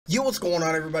Yo, what's going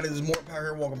on, everybody? This is More Power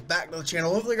here. Welcome back to the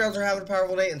channel. Hopefully you guys are having a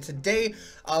powerful day, and today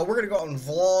we're going to go out and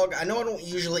vlog. I know I don't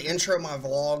usually intro my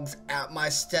vlogs at my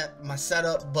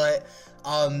setup, but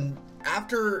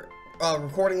after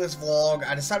recording this vlog,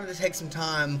 I decided to take some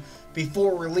time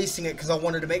before releasing it because I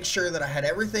wanted to make sure that I had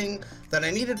everything that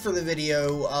I needed for the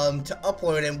video to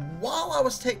upload. And while I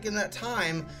was taking that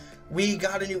time, we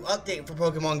got a new update for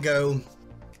Pokemon Go.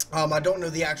 I don't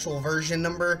know the actual version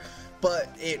number,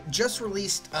 but it just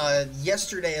released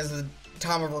yesterday as the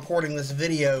time of recording this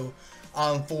video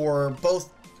for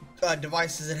both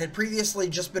devices. It had previously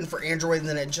just been for Android, and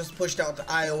then it just pushed out to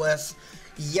iOS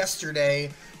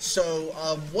yesterday. So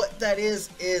what that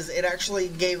is it actually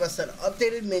gave us an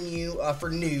updated menu for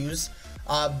news,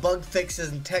 bug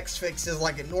fixes and text fixes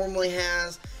like it normally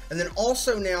has. And then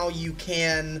also now you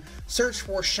can search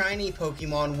for shiny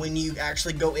Pokemon when you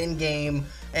actually go in-game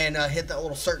and hit that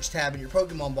little search tab in your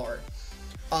Pokemon bar.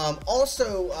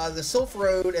 Also, the Sylph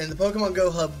Road and the Pokemon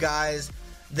Go Hub guys,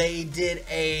 they did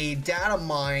a data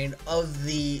mine of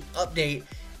the update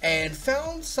and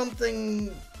found something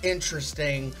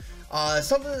interesting.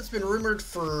 Something that's been rumored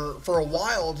for a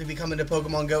while to be coming to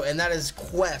Pokemon Go, and that is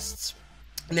quests.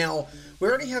 Now, we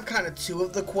already have kind of two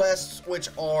of the quests, which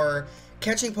are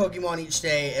catching Pokemon each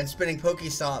day and spinning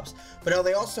Pokestops, but now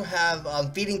they also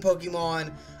have feeding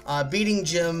Pokemon, beating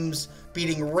gyms,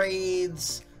 beating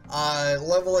raids,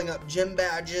 leveling up gym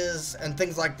badges, and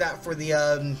things like that for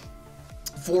the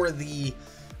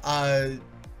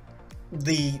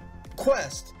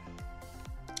quest.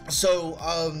 So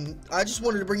I just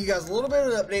wanted to bring you guys a little bit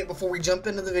of an update before we jump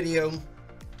into the video,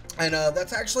 and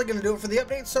that's actually going to do it for the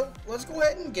update. So let's go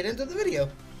ahead and get into the video.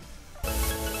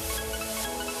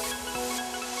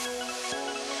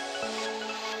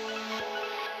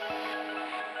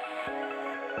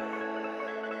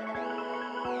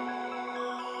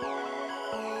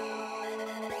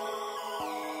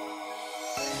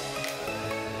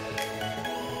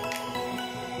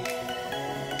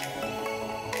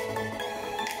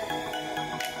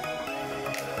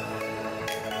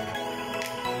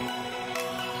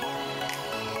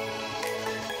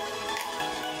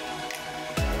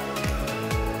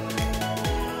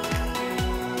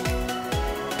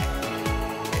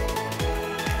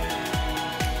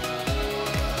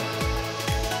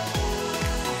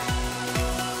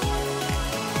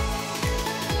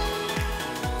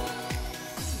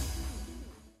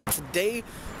 Today,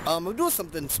 I'm doing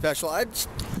something special. I just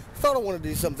thought I wanted to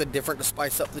do something different to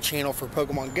spice up the channel for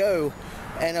Pokemon Go.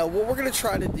 And what we're going to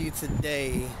try to do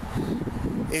today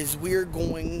is we're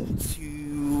going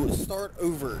to start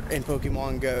over in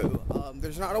Pokemon Go.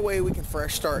 There's not a way we can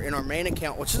fresh start in our main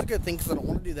account, which is a good thing because I don't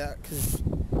want to do that because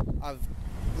I've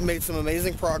made some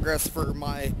amazing progress for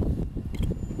my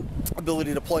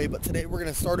ability to play. But today we're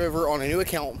going to start over on a new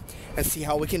account and see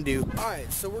how we can do.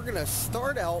 Alright, so we're going to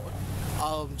start out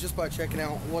just by checking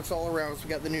out what's all around us. We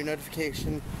got the new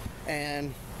notification,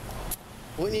 and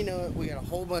wouldn't you know it, we got a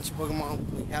whole bunch of Pokemon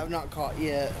we have not caught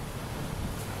yet.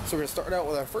 So we're going to start out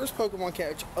with our first Pokemon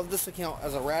catch of this account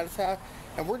as a Rattata,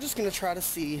 and we're just going to try to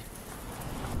see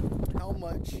how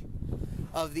much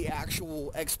of the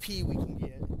actual XP we can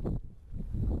get,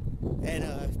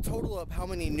 and total up how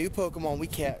many new Pokemon we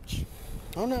catch.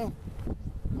 Oh no,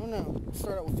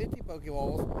 start out with 50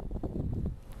 Pokeballs.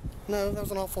 No, that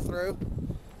was an awful throw.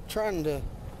 Trying to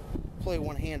play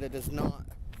one-handed is not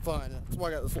fun. That's why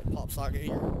I got this little pop socket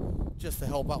here, just to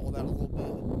help out with that a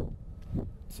little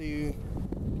bit. 2,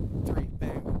 3,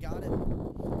 bang, we got it.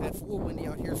 And it's a little windy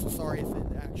out here, so sorry if it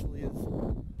actually is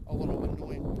a little bit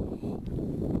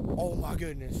annoying. Oh my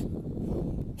goodness.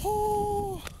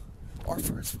 Oh, our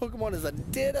first Pokemon is a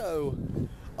Ditto.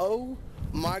 Oh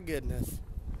my goodness.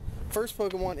 First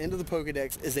Pokemon into the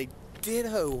Pokedex is a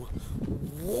Ditto.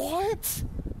 What?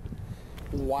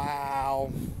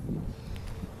 Wow.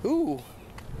 Ooh.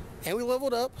 And we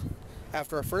leveled up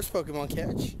after our first Pokemon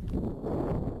catch.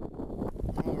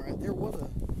 Alright, there was a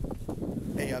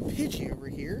Pidgey over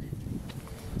here.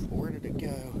 Where did it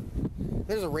go?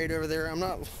 There's a raid over there. I'm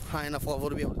not high enough level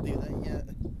to be able to do that yet.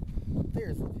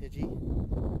 There's the Pidgey.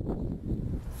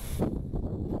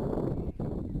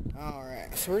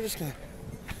 Alright, so we're just going to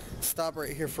stop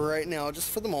right here for right now,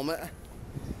 just for the moment.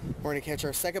 We're going to catch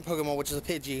our second Pokemon, which is a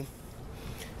Pidgey.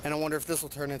 And I wonder if this will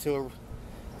turn into a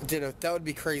Ditto. That would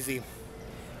be crazy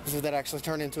if that actually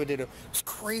turned into a Ditto. It's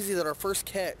crazy that our first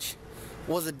catch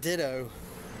was a Ditto.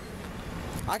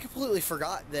 I completely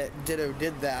forgot that Ditto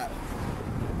did that.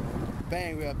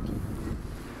 Bang, we have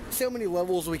so many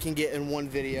levels we can get in one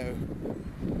video.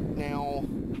 Now,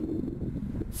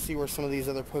 see where some of these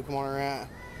other Pokemon are at.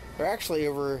 They're actually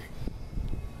over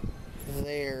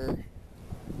there.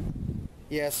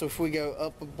 Yeah, so if we go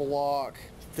up a block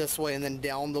this way and then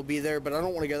down, they'll be there, but I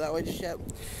don't want to go that way just yet.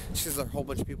 Just because there's a whole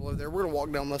bunch of people over there. We're going to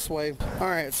walk down this way.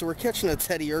 Alright, so we're catching a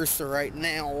Teddy Ursa right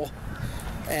now,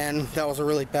 and that was a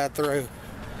really bad throw.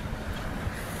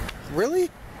 Really?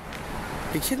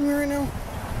 Are you kidding me right now?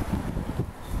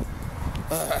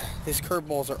 These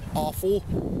curveballs are awful.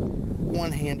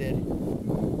 One-handed.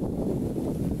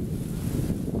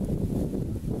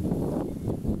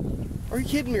 Are you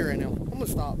kidding me right now? I'm going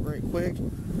to stop right quick.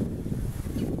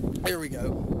 There we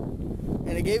go.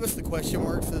 And it gave us the question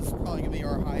mark, so this is probably going to be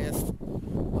our highest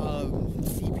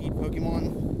CP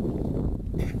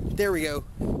Pokemon. There we go.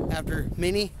 After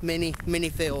many, many, many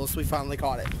fails, we finally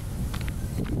caught it.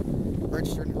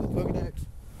 Registered into the Pokedex.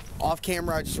 Off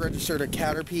camera, I just registered a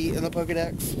Caterpie in the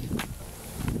Pokedex.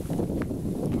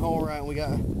 Alright, we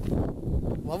got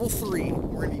level 3.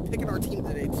 We're going to be picking our team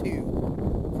today, too.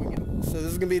 So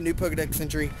this is going to be a new Pokedex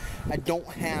entry. I don't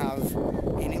have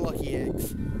any lucky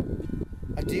eggs.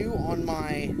 I do on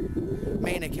my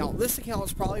main account. This account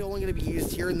is probably only going to be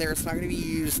used here and there. It's not going to be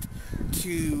used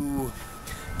to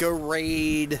go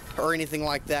raid or anything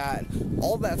like that.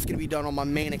 All that's going to be done on my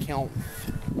main account.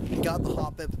 Got the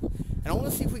Hoppip. And I want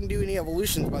to see if we can do any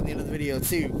evolutions by the end of the video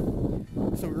too.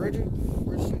 So we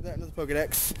registered that into the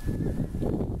Pokedex.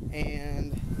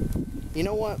 And you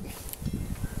know what?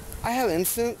 I have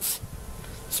instants.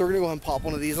 So we're going to go ahead and pop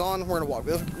one of these on. We're going to walk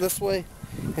this way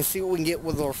and see what we can get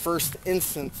with our first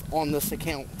instance on this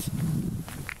account.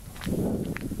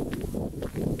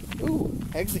 Ooh,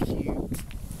 execute.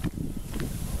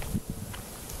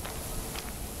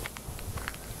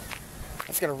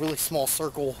 That's got a really small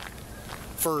circle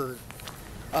for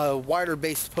a wider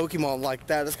based Pokemon like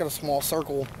that. It's got a small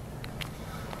circle.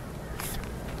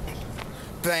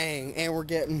 Bang, and we're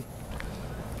getting...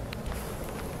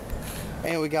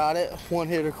 And we got it. One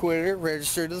hitter quitter,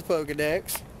 registered to the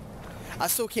Pokedex. I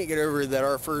still can't get over that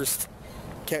our first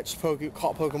caught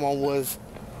Pokemon was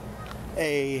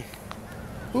a...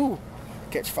 Ooh,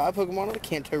 catch 5 Pokemon in the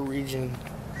Kanto region.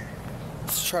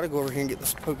 Let's try to go over here and get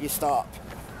this Pokestop,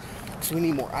 because we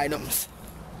need more items.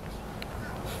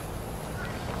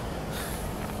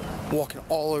 Walking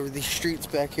all over these streets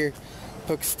back here.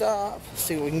 Pokestop,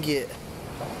 see what we can get.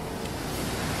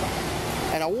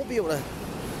 And I won't be able to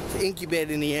incubate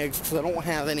any eggs because I don't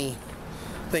have any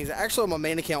things. Actually, on my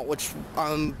main account, which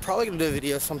I'm probably going to do a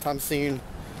video sometime soon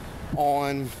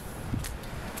on,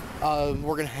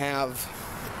 we're going to have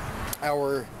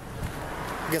our,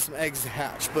 get some eggs to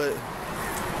hatch, but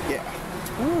yeah.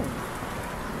 Ooh.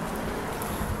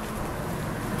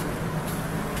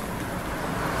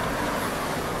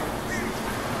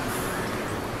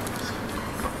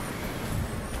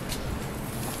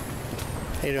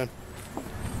 How you doing?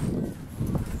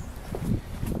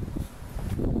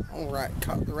 Alright,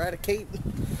 caught the Eradicate.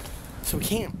 So we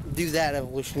can't do that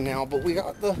evolution now, but we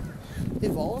got the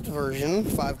evolved version,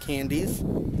 5 candies,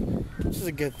 which is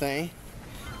a good thing.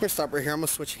 I'm going to stop right here. I'm going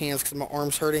to switch hands because my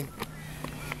arm's hurting.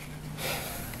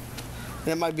 And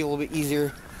it might be a little bit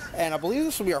easier. And I believe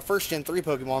this will be our first Gen 3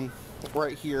 Pokemon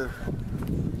right here.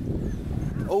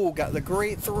 Oh, got the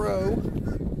great throw.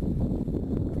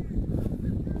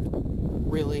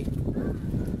 Really?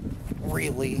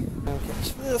 Really? I'll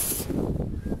catch this.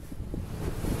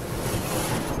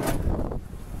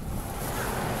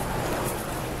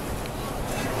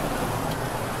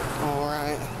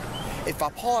 Alright. If I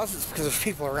pause, it's because there's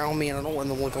people around me and I don't want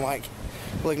them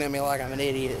looking at me like I'm an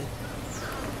idiot.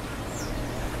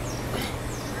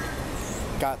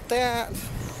 Got that.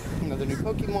 Another new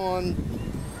Pokemon.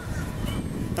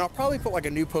 And I'll probably put like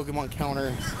a new Pokemon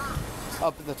counter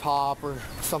up at the top or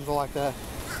something like that.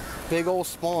 Big old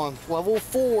spawn. Level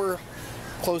 4.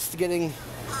 Close to getting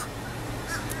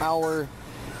our...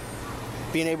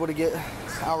 being able to get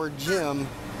our gym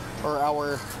or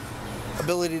our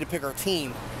ability to pick our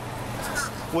team.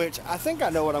 Which I think I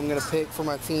know what I'm going to pick for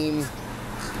my team.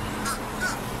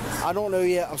 I don't know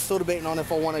yet. I'm still debating on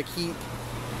if I want to keep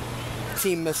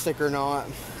Team Mystic or not.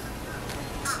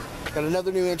 Got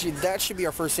another new entry. That should be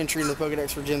our first entry in the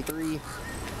Pokedex for Gen 3.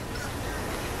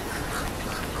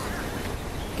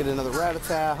 Get another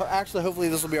Rattata. Actually, hopefully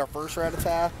this will be our first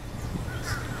Rattata.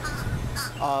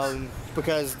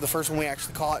 Because the first one we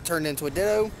actually caught turned into a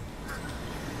Ditto.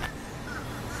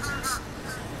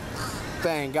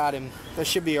 Bang, got him. That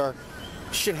should be our...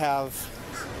 should have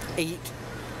 8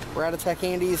 Rattata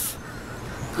candies.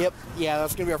 Yep, yeah,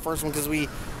 that's going to be our first one because we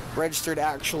registered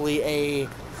actually a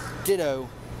Ditto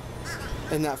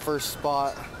in that first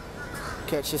spot.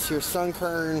 Catch this here,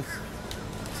 Sunkern.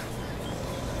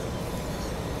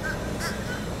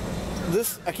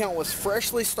 This account was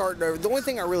freshly started over. The only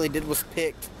thing I really did was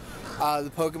picked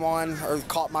the Pokemon, or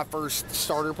caught my first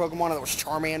starter Pokemon, that was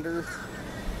Charmander.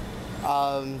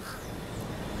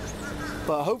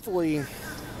 But hopefully,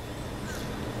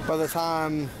 by the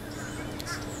time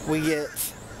we get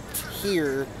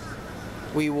here,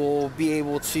 we will be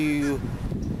able to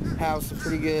have some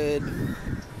pretty good,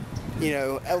 you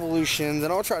know, evolutions,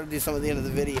 and I'll try to do some at the end of the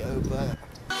video, but...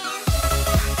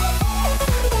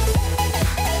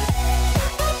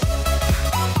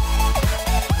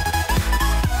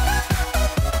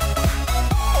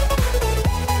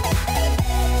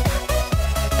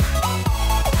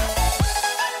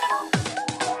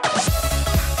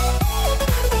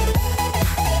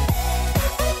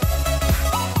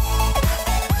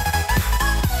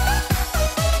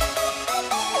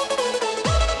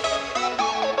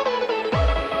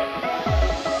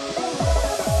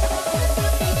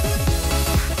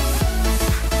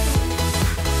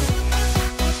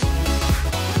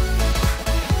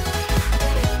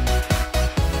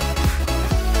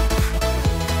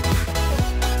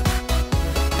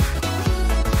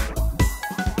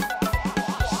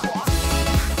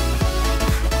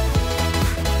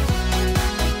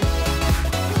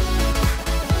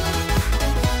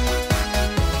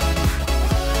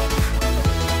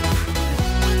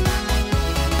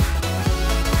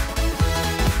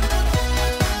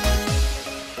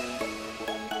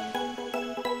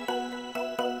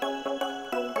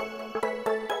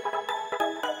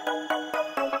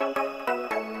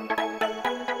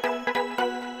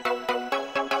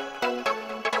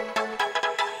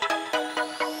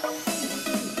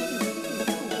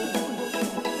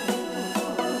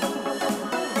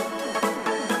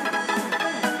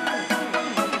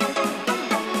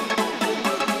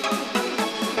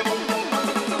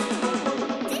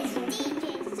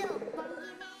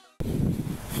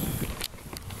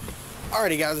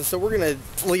 Alrighty guys, so we're gonna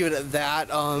leave it at that.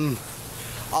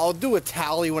 I'll do a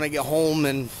tally when I get home,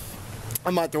 and I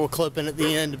might throw a clip in at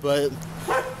the end, but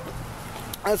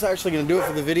that's actually gonna do it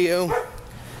for the video.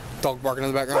 Dog barking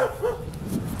in the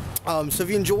background. So if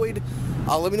you enjoyed,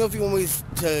 let me know if you want me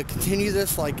to continue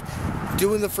this, like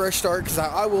doing the fresh start, because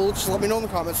I will. Just let me know in the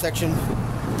comment section.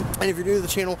 And if you're new to the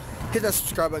channel, hit that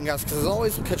subscribe button, guys, because as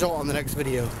always, we'll catch y'all on the next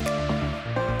video.